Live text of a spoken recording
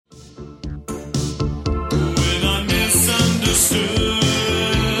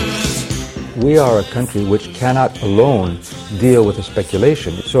We are a country which cannot alone deal with the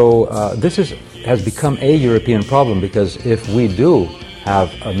speculation. So this has become a European problem, because if we do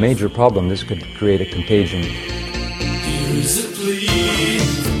have a major problem, this could create a contagion. Here's a plea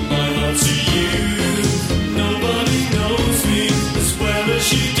from my heart to you. Nobody knows me as well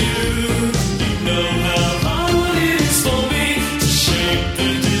as you do. You know how hard it is for me to shake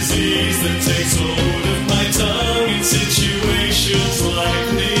the disease that takes hold of my tongue in situations like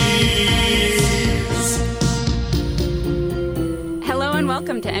these.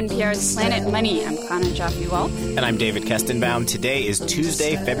 Welcome to NPR's Planet Money. I'm Connor Joffe-Walt. And I'm David Kestenbaum. Today is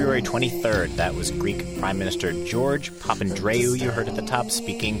Tuesday, February 23rd. That was Greek Prime Minister George Papandreou, you heard at the top,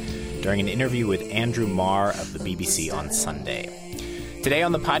 speaking during an interview with Andrew Marr of the BBC on Sunday. Today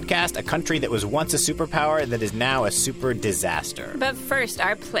on the podcast, a country that was once a superpower that is now a super disaster. But first,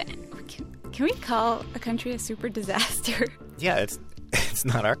 our plan. Can we call a country a super disaster? Yeah, it's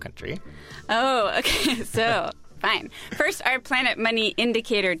not our country. Oh, okay. So... Fine. First, our Planet Money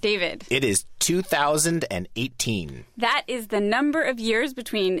indicator, David. It is 2018. That is the number of years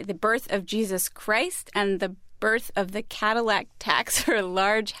between the birth of Jesus Christ and the birth of the Cadillac tax for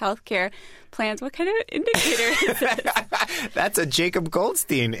large healthcare plans. What kind of indicator is this? That's a Jacob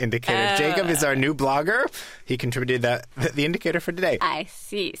Goldstein indicator. Jacob is our new blogger. He contributed the indicator for today. I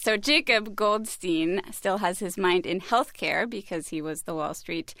see. So Jacob Goldstein still has his mind in healthcare because he was the Wall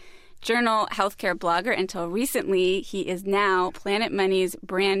Street Journal healthcare blogger until recently. He is now Planet Money's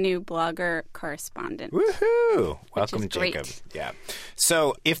brand new blogger correspondent. Woohoo! Welcome, Jacob. Great. Yeah.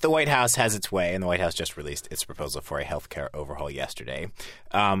 So if the White House has its way, and the White House just released its proposal for a healthcare overhaul yesterday,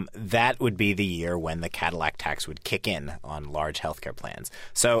 that would be the year when the Cadillac tax would kick in on large healthcare plans.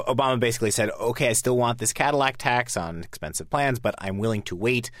 So Obama basically said, okay, I still want this Cadillac tax on expensive plans, but I'm willing to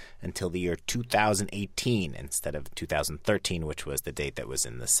wait until the year 2018 instead of 2013, which was the date that was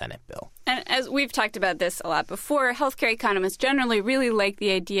in the Senate bill. And as we've talked about this a lot before, healthcare economists generally really like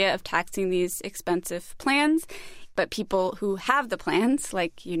the idea of taxing these expensive plans, but people who have the plans,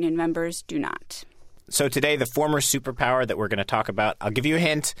 like union members, do not. So today, the former superpower that we're going to talk about, I'll give you a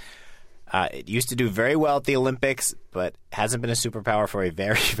hint. It used to do very well at the Olympics, but hasn't been a superpower for a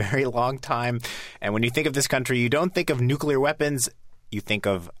very, very long time. And when you think of this country, you don't think of nuclear weapons, you think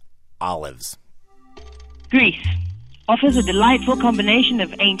of olives. Greece offers a delightful combination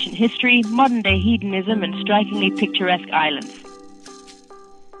of ancient history, modern-day hedonism, and strikingly picturesque islands.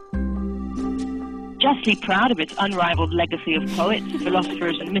 Justly proud of its unrivaled legacy of poets,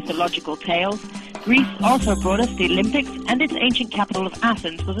 philosophers, and mythological tales, Greece also brought us the Olympics, and its ancient capital of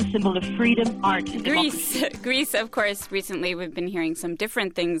Athens was a symbol of freedom, art, and democracy. Greece, of course, recently we've been hearing some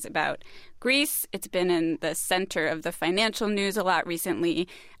different things about Greece. It's been in the center of the financial news a lot recently.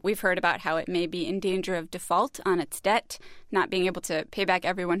 We've heard about how it may be in danger of default on its debt, not being able to pay back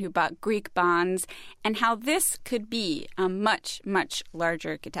everyone who bought Greek bonds, and how this could be a much, much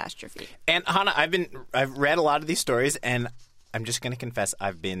larger catastrophe. And Hannah, I've read a lot of these stories, and I'm just going to confess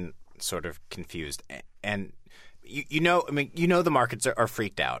I've been sort of confused. And you know the markets are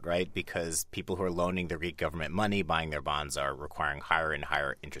freaked out, right? Because people who are loaning the Greek government money, buying their bonds, are requiring higher and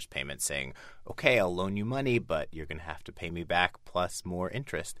higher interest payments, saying, okay, I'll loan you money, but you're going to have to pay me back plus more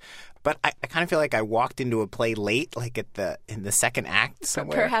interest. But I kind of feel like I walked into a play late, like in the second act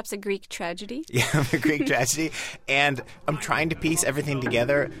somewhere. Perhaps a Greek tragedy? Yeah, a Greek tragedy. And I'm trying to piece everything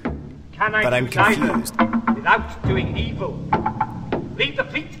together, but I'm confused. Without doing evil. Leave the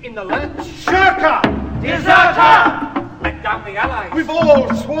fleet in the lurch. Shirker! Deserter! Let down the allies. We've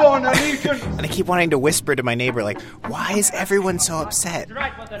all sworn allegiance. And I keep wanting to whisper to my neighbor, like, why is everyone so upset?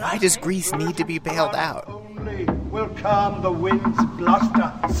 Why does Greece need to be bailed out? Only will calm the wind's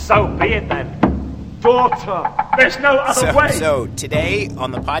bluster. So be it then. Daughter, there's no other way. So today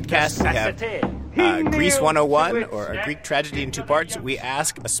on the podcast, we have Greece 101, or a Greek tragedy in two parts. We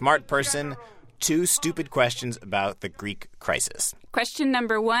ask a smart person 2 stupid questions about the Greek crisis. Question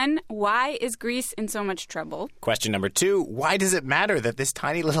number 1, why is Greece in so much trouble? Question number 2, why does it matter that this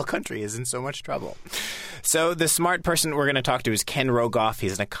tiny little country is in so much trouble? So the smart person we're going to talk to is Ken Rogoff.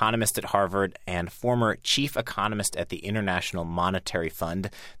 He's an economist at Harvard and former chief economist at the International Monetary Fund.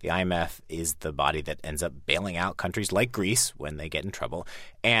 The IMF is the body that ends up bailing out countries like Greece when they get in trouble.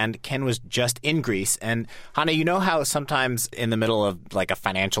 And Ken was just in Greece. And Hannah, you know how sometimes in the middle of like a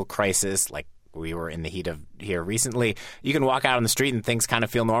financial crisis, like we were in the heat of here recently, you can walk out on the street and things kind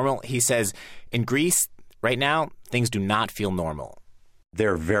of feel normal. He says in Greece right now, things do not feel normal.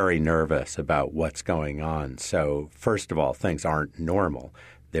 They're very nervous about what's going on. So first of all, things aren't normal.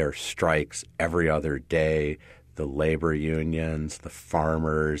 There are strikes every other day. the labor unions, the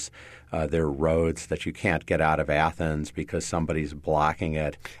farmers. There are roads that you can't get out of Athens because somebody's blocking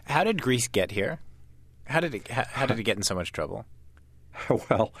it. How did Greece get here? How did it get in so much trouble?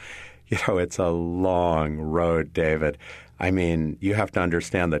 Well, it's a long road, David. I mean, you have to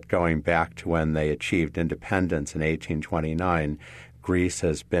understand that going back to when they achieved independence in 1829, Greece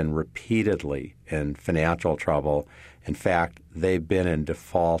has been repeatedly in financial trouble. In fact, they've been in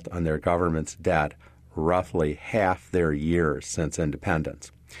default on their government's debt roughly half their years since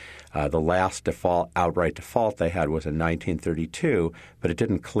independence. The last outright default they had was in 1932, but it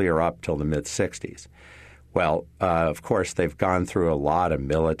didn't clear up till the mid-'60s. Well, of course, they've gone through a lot of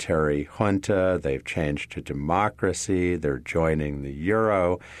military junta. They've changed to democracy. They're joining the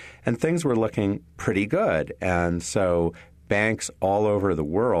euro. And things were looking pretty good. And so banks all over the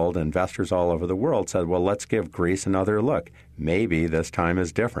world, investors all over the world said, well, let's give Greece another look. Maybe this time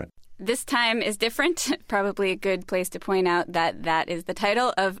is different. This time is different. Probably a good place to point out that that is the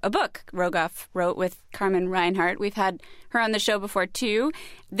title of a book Rogoff wrote with Carmen Reinhart. We've had her on the show before, too.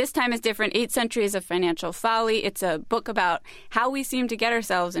 This time is different. 8 Centuries of Financial Folly. It's a book about how we seem to get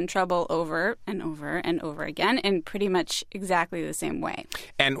ourselves in trouble over and over and over again in pretty much exactly the same way.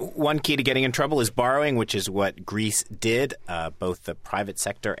 And one key to getting in trouble is borrowing, which is what Greece did, both the private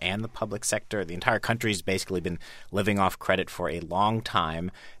sector and the public sector. The entire country's basically been living off credit for a long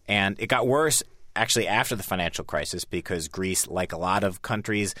time. And it got worse actually after the financial crisis because Greece, like a lot of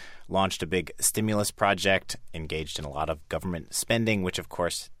countries, launched a big stimulus project, engaged in a lot of government spending, which, of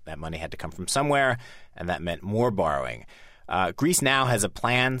course, that money had to come from somewhere, and that meant more borrowing. Greece now has a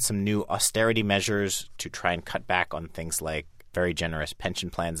plan, some new austerity measures to try and cut back on things like very generous pension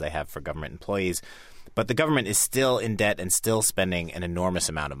plans they have for government employees. But the government is still in debt and still spending an enormous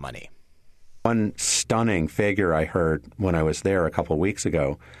amount of money. One stunning figure I heard when I was there a couple of weeks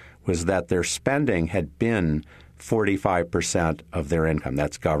ago was that their spending had been 45% of their income.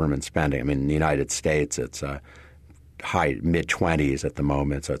 That's government spending. I mean, in the United States, it's high mid-20s at the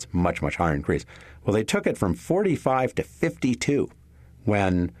moment, so it's much, much higher in Greece. Well, they took it from 45 to 52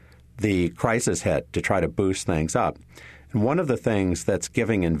 when the crisis hit to try to boost things up. And one of the things that's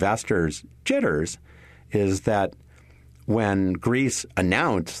giving investors jitters is that when Greece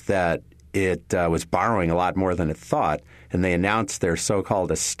announced that it was borrowing a lot more than it thought, and they announced their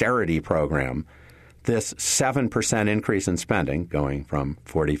so-called austerity program, this 7% increase in spending, going from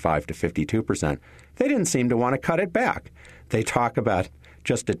 45 to 52%, they didn't seem to want to cut it back. They talk about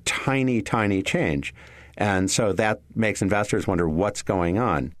just a tiny, tiny change. And so that makes investors wonder what's going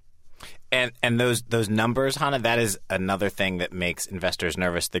on. And those numbers, Hannah, that is another thing that makes investors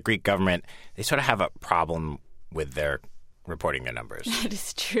nervous. The Greek government, they sort of have a problem with their reporting their numbers. That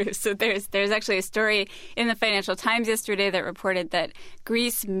is true. So there's actually a story in the Financial Times yesterday that reported that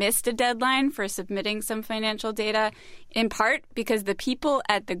Greece missed a deadline for submitting some financial data, in part because the people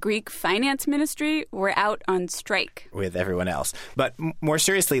at the Greek finance ministry were out on strike. With everyone else. But more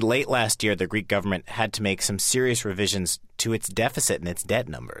seriously, late last year, the Greek government had to make some serious revisions to its deficit and its debt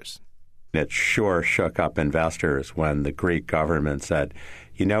numbers. It sure shook up investors when the Greek government said,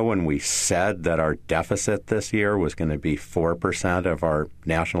 you know, when we said that our deficit this year was going to be 4% of our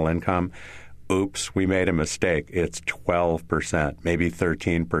national income, oops, we made a mistake. It's 12%, maybe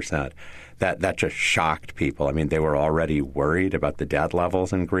 13%. That just shocked people. I mean, they were already worried about the debt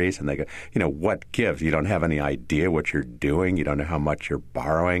levels in Greece, and they go, you know, what gives? You don't have any idea what you're doing. You don't know how much you're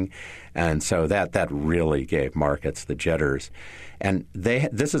borrowing. And so that really gave markets the jitters. And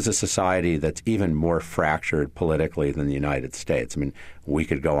this is a society that's even more fractured politically than the United States. I mean, we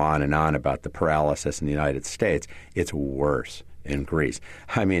could go on and on about the paralysis in the United States. It's worse in Greece.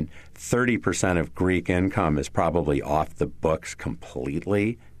 I mean, 30% of Greek income is probably off the books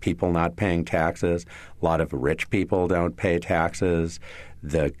completely. People not paying taxes. A lot of rich people don't pay taxes.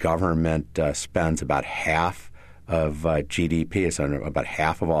 The government spends about half of GDP. So about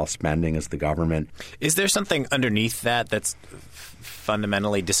half of all spending is the government. Is there something underneath that's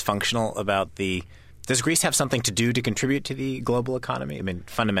fundamentally dysfunctional about the – does Greece have something to do to contribute to the global economy? I mean,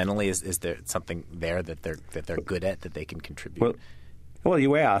 fundamentally, is there something there that they're good at that they can contribute? Well,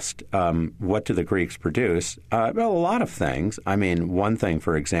 you asked, what do the Greeks produce? Well, a lot of things. I mean, one thing,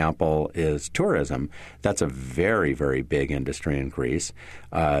 for example, is tourism. That's a very, very big industry in Greece.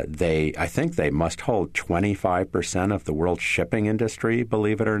 I think they must hold 25% of the world shipping industry,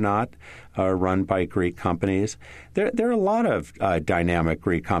 believe it or not, run by Greek companies. There are a lot of dynamic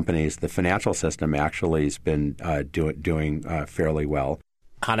Greek companies. The financial system actually has been doing fairly well.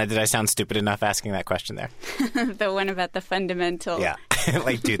 Hannah, did I sound stupid enough asking that question there? The one about the fundamental. Yeah.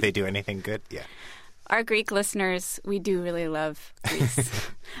 Like, do they do anything good? Yeah. our Greek listeners, we do really love Greece.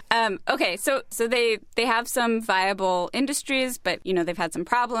 Okay, so they have some viable industries, but, they've had some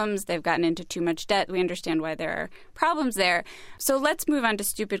problems. They've gotten into too much debt. We understand why there are problems there. So let's move on to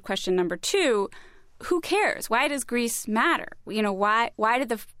stupid question number 2. Who cares? Why does Greece matter? Why did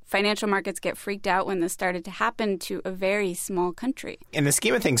the financial markets get freaked out when this started to happen to a very small country? In the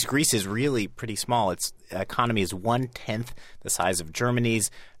scheme of things, Greece is really pretty small. Its economy is 1/10 the size of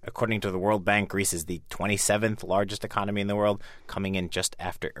Germany's. According to the World Bank, Greece is the 27th largest economy in the world, coming in just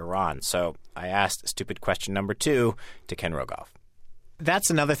after Iran. So I asked stupid question number 2 to Ken Rogoff.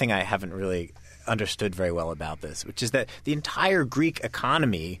 That's another thing I haven't really understood very well about this, which is that the entire Greek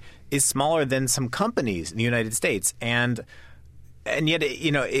economy is smaller than some companies in the United States, and yet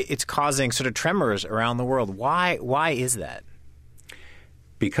it's causing sort of tremors around the world. Why is that?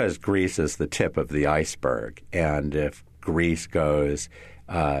 Because Greece is the tip of the iceberg, and if Greece goes,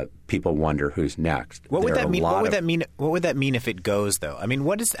 people wonder who's next. What would that mean? What would that mean if it goes, though? I mean,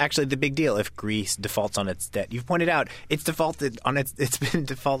 what is actually the big deal if Greece defaults on its debt? You've pointed out it's been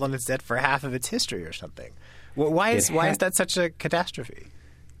default on its debt for half of its history or something. Well, why is that such a catastrophe?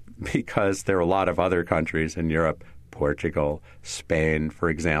 Because there are a lot of other countries in Europe, Portugal, Spain, for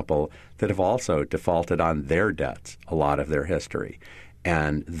example, that have also defaulted on their debts a lot of their history.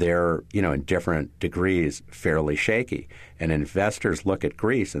 And they're, in different degrees, fairly shaky. And investors look at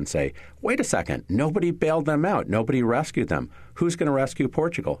Greece and say, wait a second, nobody bailed them out. Nobody rescued them. Who's going to rescue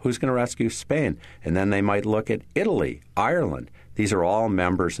Portugal? Who's going to rescue Spain? And then they might look at Italy, Ireland. These are all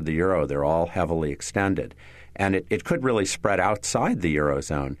members of the euro. They're all heavily extended. And it could really spread outside the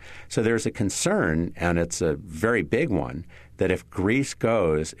Eurozone. So there's a concern, and it's a very big one, that if Greece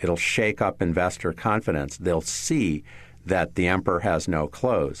goes, it'll shake up investor confidence. They'll see that the emperor has no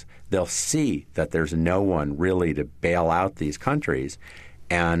clothes. They'll see that there's no one really to bail out these countries,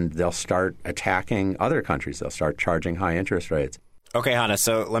 and they'll start attacking other countries. They'll start charging high interest rates. Okay, Hannah,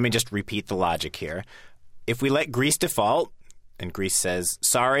 so let me just repeat the logic here. If we let Greece default, and Greece says,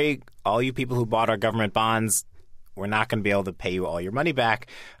 sorry, all you people who bought our government bonds, we're not going to be able to pay you all your money back.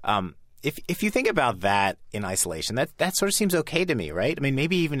 If you think about that in isolation, that sort of seems okay to me, right? I mean,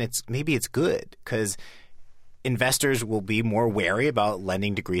 maybe it's good because investors will be more wary about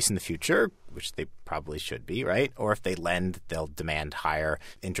lending to Greece in the future, which they probably should be, right? Or if they lend, they'll demand higher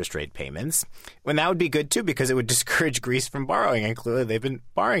interest rate payments. And that would be good, too, because it would discourage Greece from borrowing, and clearly they've been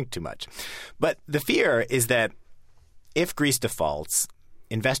borrowing too much. But the fear is that if Greece defaults,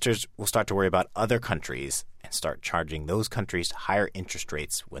 investors will start to worry about other countries and start charging those countries higher interest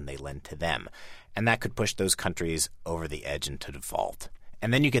rates when they lend to them. And that could push those countries over the edge into default.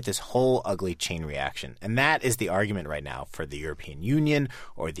 And then you get this whole ugly chain reaction. And that is the argument right now for the European Union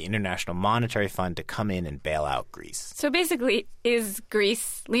or the International Monetary Fund to come in and bail out Greece. So basically, is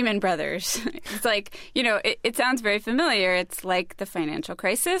Greece Lehman Brothers? It's like, it sounds very familiar. It's like the financial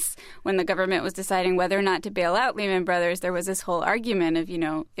crisis. When the government was deciding whether or not to bail out Lehman Brothers, there was this whole argument of,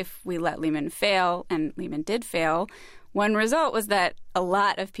 if we let Lehman fail, and Lehman did fail, one result was that a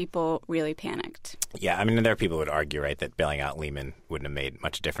lot of people really panicked. Yeah, I mean, there are people who would argue, right, that bailing out Lehman wouldn't have made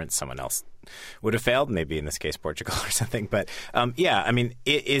much difference. Someone else would have failed, maybe in this case Portugal or something. But yeah, I mean,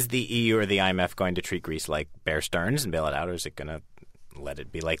 is the EU or the IMF going to treat Greece like Bear Stearns and bail it out, or is it going to let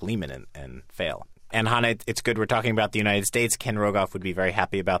it be like Lehman and fail? And Hannah, it's good we're talking about the United States. Ken Rogoff would be very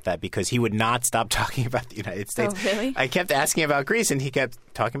happy about that because he would not stop talking about the United States. Oh, really? I kept asking about Greece, and he kept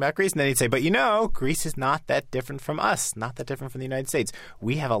talking about Greece. And then he'd say, but Greece is not that different from us, not that different from the United States.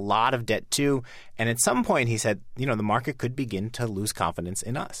 We have a lot of debt, too. And at some point, he said, the market could begin to lose confidence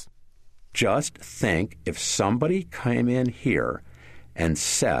in us. Just think if somebody came in here and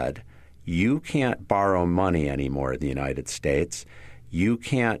said, you can't borrow money anymore in the United States. Your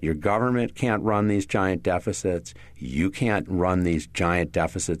government can't run these giant deficits. You can't run these giant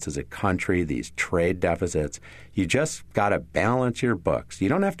deficits as a country, these trade deficits. You just got to balance your books. You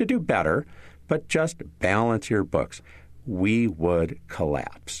don't have to do better, but just balance your books. We would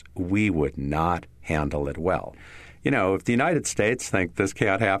collapse. We would not handle it well. If the United States think this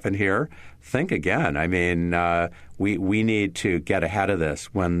can't happen here, think again. I mean, we need to get ahead of this.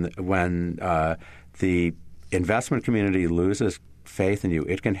 When the investment community loses faith in you,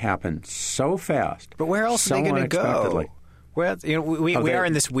 it can happen so fast. But where else are they going to go? Where we are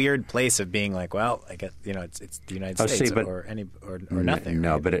in this weird place of being like, well, I guess it's the United States or nothing.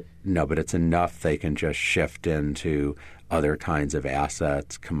 No, right? but it's enough. They can just shift into other kinds of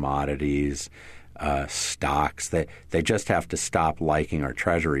assets, commodities, stocks. They just have to stop liking our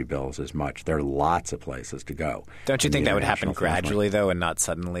treasury bills as much. There are lots of places to go. Don't you think that would happen gradually, though, and not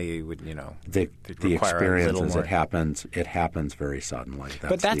suddenly? Would the experience is it happens very suddenly.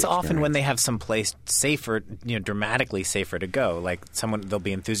 But that's often when they have some place safer, dramatically safer to go. Like they'll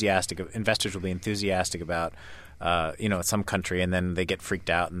be enthusiastic. Investors will be enthusiastic about. Some country, and then they get freaked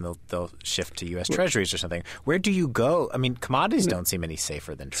out and they'll shift to U.S. Treasuries or something. Where do you go? I mean, commodities don't seem any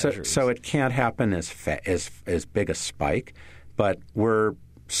safer than Treasuries. So it can't happen as big a spike, but we're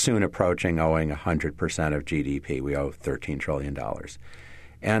soon approaching owing 100% of GDP. We owe $13 trillion.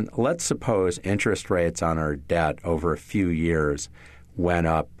 And let's suppose interest rates on our debt over a few years went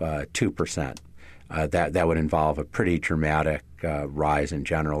up 2%. That would involve a pretty dramatic rise in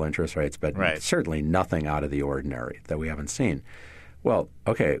general interest rates, but certainly nothing out of the ordinary that we haven't seen. Well,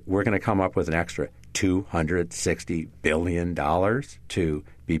 okay, we're going to come up with an extra $260 billion to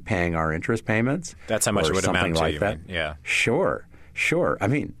be paying our interest payments. That's how much it would amount to, like that. Yeah. Sure. I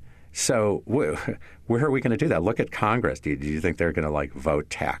mean, so where are we going to do that? Look at Congress. Do you think they're going to vote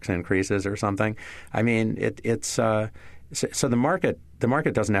tax increases or something? I mean, so the market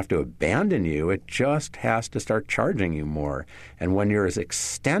doesn't have to abandon you. It just has to start charging you more. And when you're as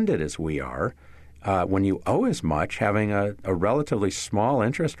extended as we are, when you owe as much, having a relatively small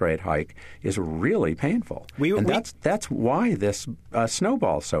interest rate hike is really painful. That's why this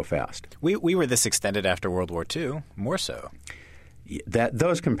snowballs so fast. We were this extended after World War II, more so.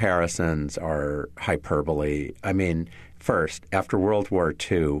 Those comparisons are hyperbole. I mean, first, after World War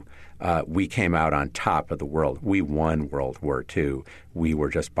II, we came out on top of the world. We won World War II. We were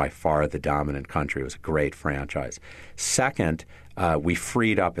just by far the dominant country. It was a great franchise. Second, we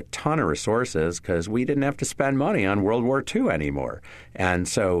freed up a ton of resources because we didn't have to spend money on World War II anymore. And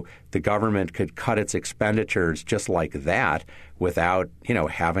so the government could cut its expenditures just like that without,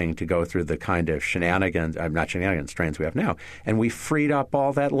 having to go through the kind of strains we have now. And we freed up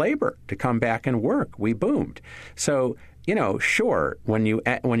all that labor to come back and work. We boomed. So sure, when you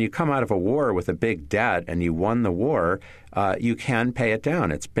come out of a war with a big debt and you won the war, you can pay it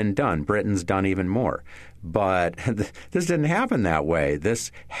down. It's been done. Britain's done even more. But this didn't happen that way.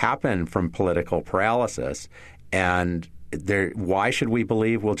 This happened from political paralysis. And why should we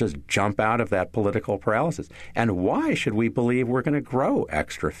believe we'll just jump out of that political paralysis? And why should we believe we're going to grow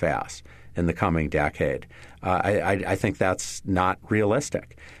extra fast in the coming decade? I think that's not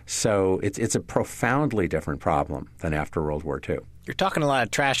realistic. So it's a profoundly different problem than after World War II. You're talking a lot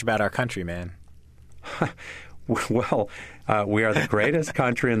of trash about our country, man. Well, we are the greatest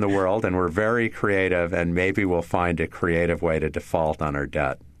country in the world, and we're very creative, and maybe we'll find a creative way to default on our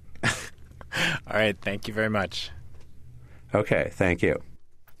debt. All right. Thank you very much. Okay. Thank you.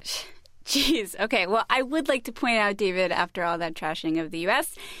 Jeez. Okay. Well, I would like to point out, David, after all that trashing of the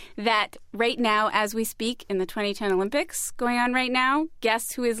U.S., that right now, as we speak, in the 2010 Olympics going on right now,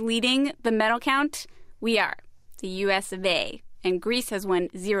 guess who is leading the medal count? We are, the U.S. of A. And Greece has won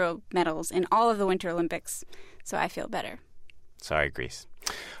 0 medals in all of the Winter Olympics. So I feel better. Sorry, Greece.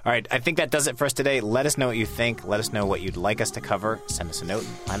 All right. I think that does it for us today. Let us know what you think. Let us know what you'd like us to cover. Send us a note,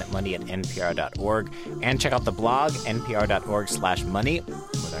 planetmoney@npr.org. And check out the blog, npr.org/money,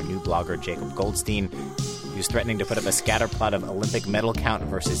 with our new blogger, Jacob Goldstein, who's threatening to put up a scatter plot of Olympic medal count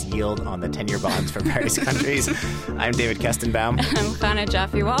versus yield on the 10-year bonds for various countries. I'm David Kestenbaum. I'm Chana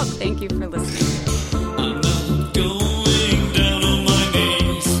Joffe-Walt. Thank you for listening.